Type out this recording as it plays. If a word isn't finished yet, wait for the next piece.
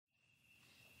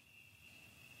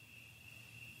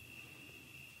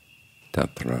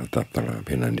Tatra tatra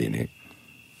pinandini.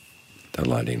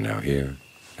 Delighting now here,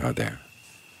 now there.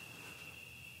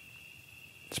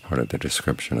 It's part of the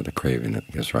description of the craving that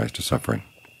gives rise to suffering.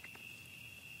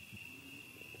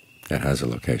 It has a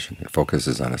location. It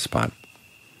focuses on a spot.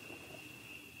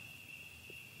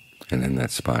 And in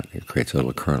that spot it creates a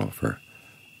little kernel for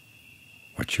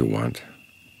what you want.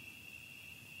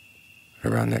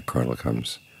 Around that kernel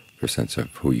comes your sense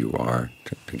of who you are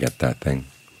to get that thing,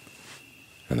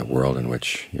 and the world in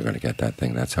which you're going to get that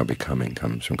thing. That's how becoming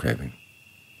comes from craving.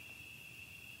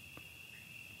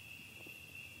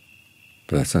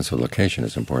 But that sense of location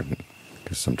is important,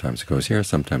 because sometimes it goes here,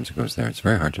 sometimes it goes there. It's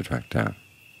very hard to track down.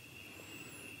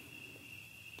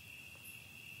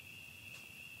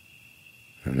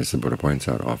 And as the Buddha points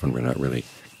out, often we're not really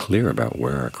clear about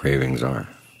where our cravings are.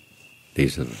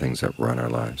 These are the things that run our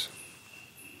lives.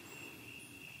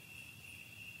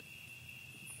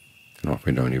 And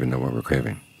often we don't even know what we're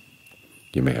craving.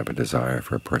 You may have a desire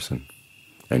for a person,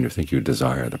 and you think you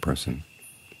desire the person.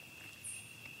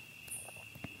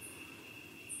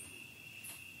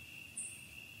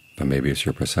 But maybe it's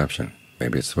your perception.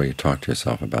 Maybe it's the way you talk to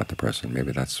yourself about the person.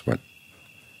 Maybe that's what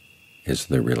is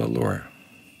the real allure.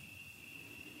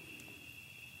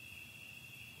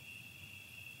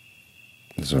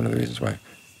 This is one of the reasons why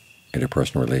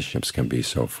interpersonal relationships can be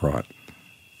so fraught.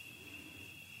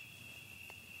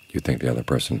 You think the other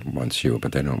person wants you,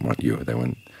 but they don't want you. They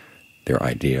want their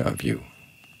idea of you.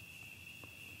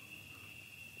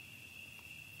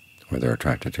 Or they're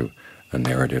attracted to a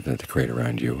narrative that they create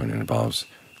around you, and it involves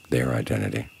their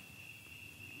identity.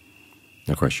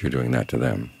 And of course, you're doing that to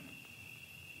them.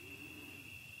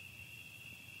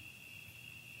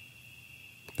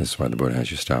 This is why the Buddha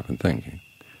has you stop and think.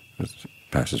 There's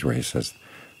a passage where he says,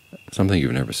 something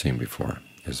you've never seen before.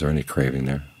 Is there any craving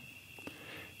there?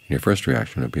 And your first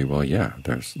reaction would be, well, yeah,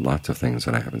 there's lots of things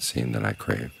that I haven't seen that I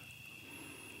crave.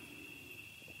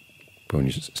 But when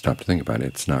you stop to think about it,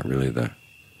 it's not really the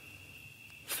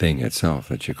thing itself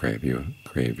that you crave. You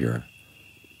crave your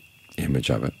image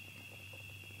of it,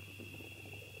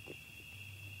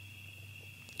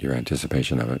 your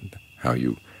anticipation of it, how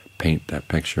you paint that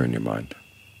picture in your mind.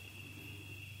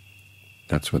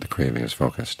 That's where the craving is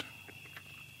focused.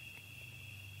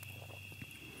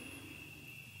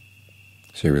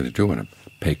 So you really do want to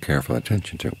pay careful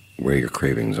attention to where your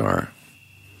cravings are,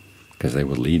 because they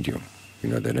will lead you. You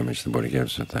know that image the Buddha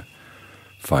gives of the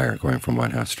fire going from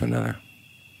one house to another.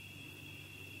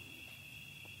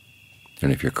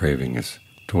 And if your craving is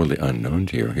totally unknown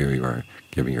to you, here you are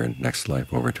giving your next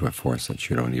life over to a force that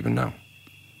you don't even know.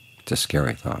 It's a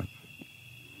scary thought.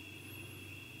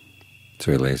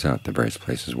 So he lays out the various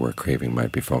places where craving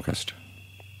might be focused.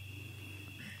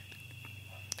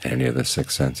 Any of the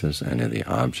six senses, any of the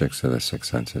objects of the six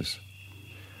senses,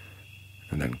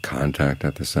 and then contact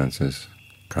at the senses,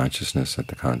 consciousness at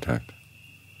the contact,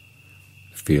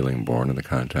 feeling born of the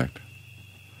contact,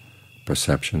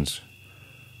 perceptions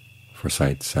for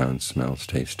sight, sound, smells,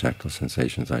 taste, tactile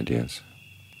sensations, ideas,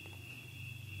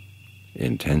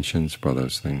 intentions for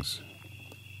those things,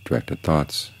 directed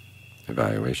thoughts,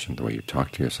 evaluation, the way you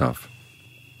talk to yourself.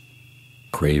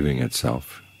 Craving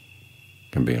itself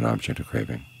can be an object of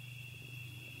craving.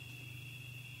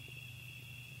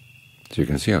 So you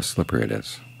can see how slippery it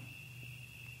is,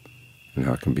 and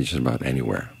how it can be just about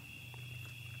anywhere.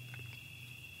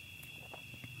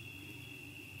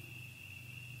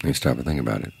 And you stop and think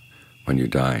about it. When you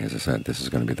die, as I said, this is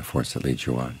going to be the force that leads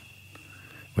you on.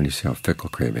 When you see how fickle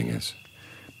craving is,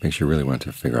 it makes you really want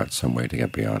to figure out some way to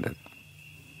get beyond it.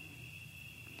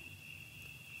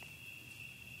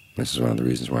 This is one of the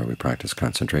reasons why we practice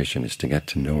concentration, is to get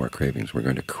to know our cravings. We're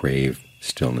going to crave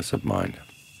stillness of mind.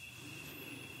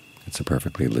 It's a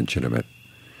perfectly legitimate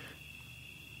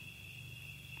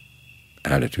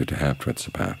attitude to have towards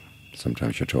the path.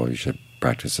 Sometimes you're told you should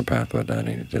practice the path without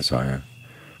any desire,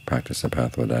 practice the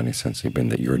path without any sense even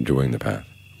that you're doing the path.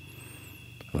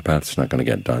 Well, the path's not going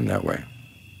to get done that way.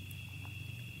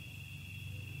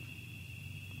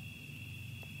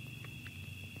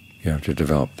 You have to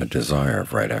develop the desire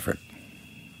of right effort,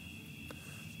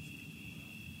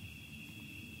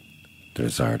 the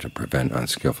desire to prevent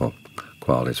unskillful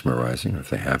qualities from arising, or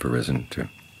if they have arisen, to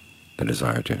the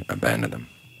desire to abandon them,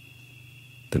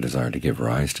 the desire to give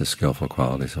rise to skillful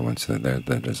qualities, and once they're there,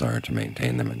 the desire to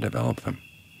maintain them and develop them.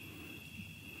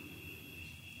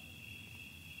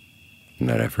 And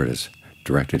that effort is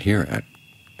directed here at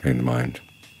getting the mind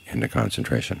into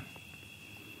concentration.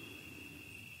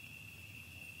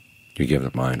 You give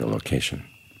the mind a location.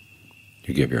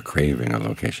 You give your craving a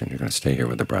location. You're going to stay here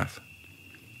with the breath.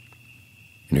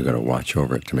 And you're going to watch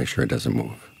over it to make sure it doesn't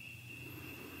move.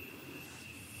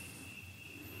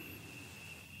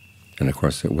 And of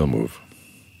course it will move,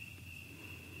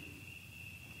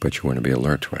 but you want to be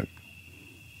alert to it.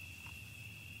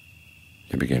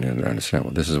 You're beginning to understand,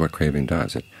 well, this is what craving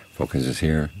does. It focuses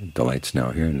here, delights now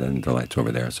here, and then delights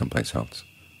over there someplace else.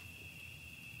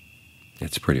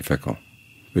 It's pretty fickle.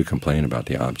 We complain about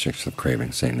the objects of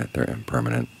craving, saying that they're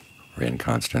impermanent or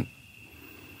inconstant.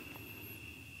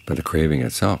 But the craving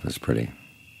itself is pretty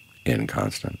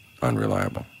inconstant,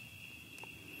 unreliable.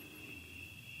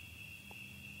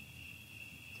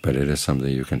 But it is something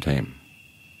you can tame.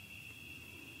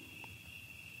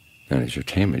 And as you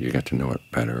tame it, you get to know it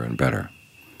better and better.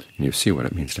 And you see what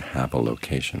it means to have a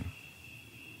location,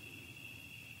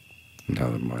 and how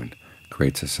the mind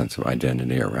creates a sense of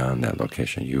identity around that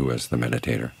location, you as the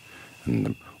meditator, and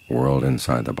the world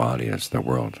inside the body as the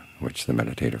world in which the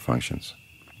meditator functions.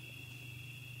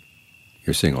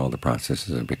 You're seeing all the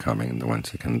processes of becoming and the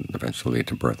ones that can eventually lead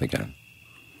to birth again.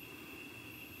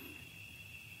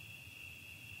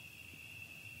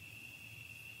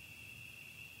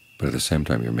 But at the same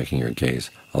time, you're making your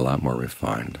gaze a lot more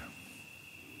refined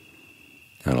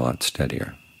and a lot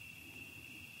steadier.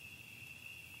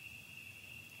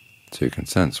 So you can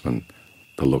sense when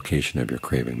the location of your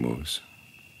craving moves.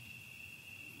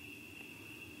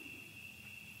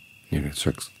 You can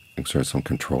exert some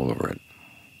control over it.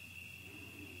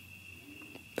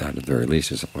 That, at the very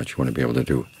least, is what you want to be able to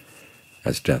do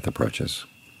as death approaches.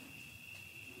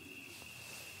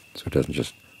 So it doesn't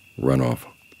just run off,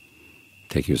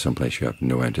 take you someplace you have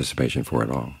no anticipation for at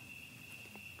all,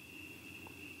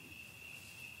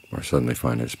 or suddenly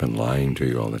find it's been lying to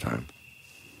you all the time.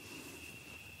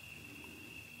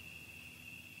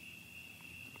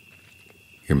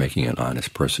 You're making an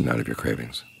honest person out of your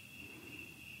cravings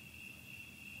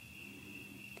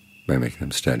by making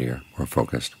them steadier, more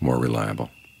focused, more reliable.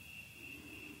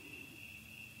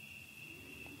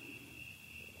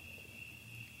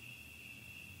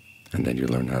 And then you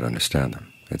learn how to understand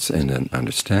them. It's in an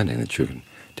understanding that you can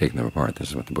take them apart. This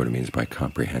is what the Buddha means by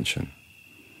comprehension.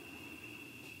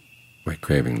 By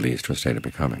craving leads to a state of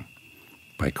becoming,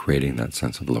 by creating that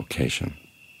sense of location.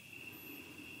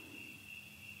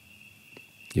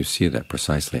 You see that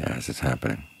precisely as it's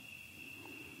happening,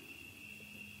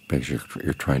 because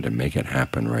you're trying to make it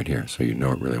happen right here, so you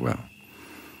know it really well.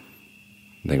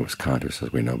 I think it was Kant who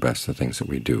says we know best the things that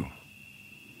we do.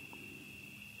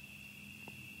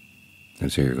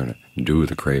 And so you're going to do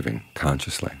the craving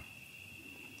consciously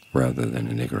rather than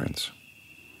in ignorance.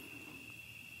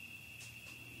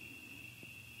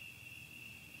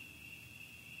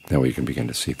 That way you can begin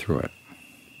to see through it.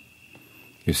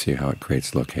 You see how it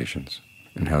creates locations,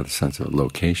 and how the sense of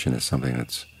location is something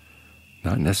that's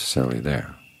not necessarily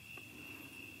there.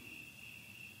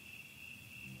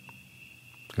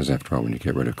 Because after all, when you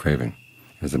get rid of craving,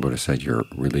 as the Buddha said, you're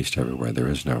released everywhere. There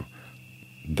is no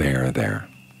there.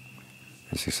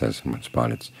 As he says in one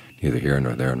spot, it's neither here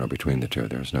nor there nor between the two.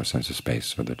 There is no sense of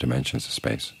space or the dimensions of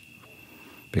space,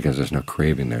 because there's no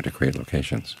craving there to create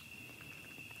locations.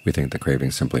 We think the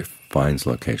craving simply finds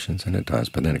locations, and it does,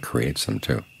 but then it creates them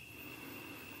too.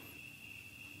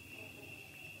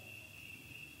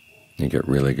 You get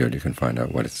really good, you can find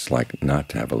out what it's like not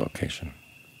to have a location.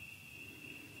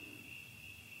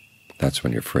 That's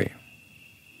when you're free.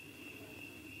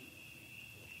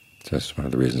 So that's one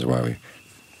of the reasons why we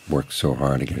work so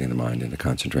hard at getting the mind into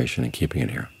concentration and keeping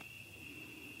it here,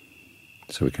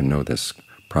 so we can know this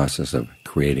process of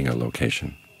creating a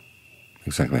location,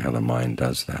 exactly how the mind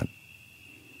does that,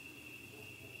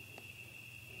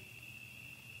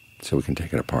 so we can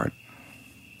take it apart.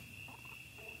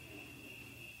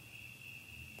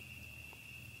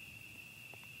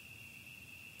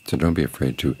 So don't be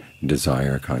afraid to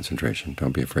desire concentration.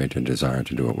 Don't be afraid to desire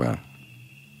to do it well.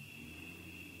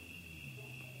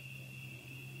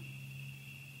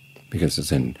 Because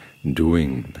it's in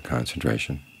doing the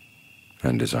concentration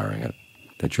and desiring it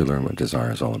that you learn what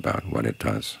desire is all about, what it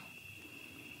does.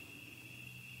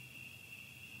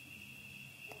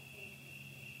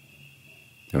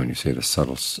 And when you see the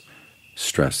subtle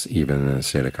stress even in a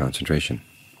state of concentration,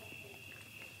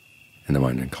 and the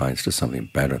mind inclines to something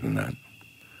better than that,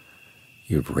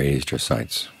 you've raised your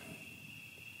sights.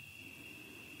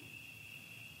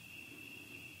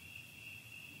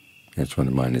 It's when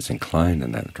the mind is inclined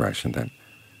in that direction that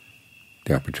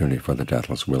the opportunity for the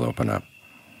deathless will open up.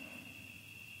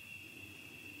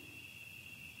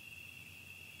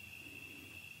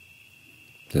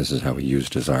 This is how we use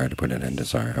desire to put an end to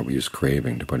desire, how we use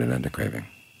craving to put an end to craving.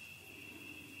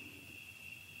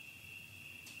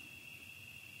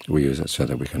 We use it so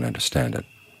that we can understand it,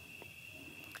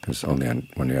 because only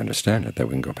when we understand it that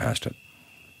we can go past it.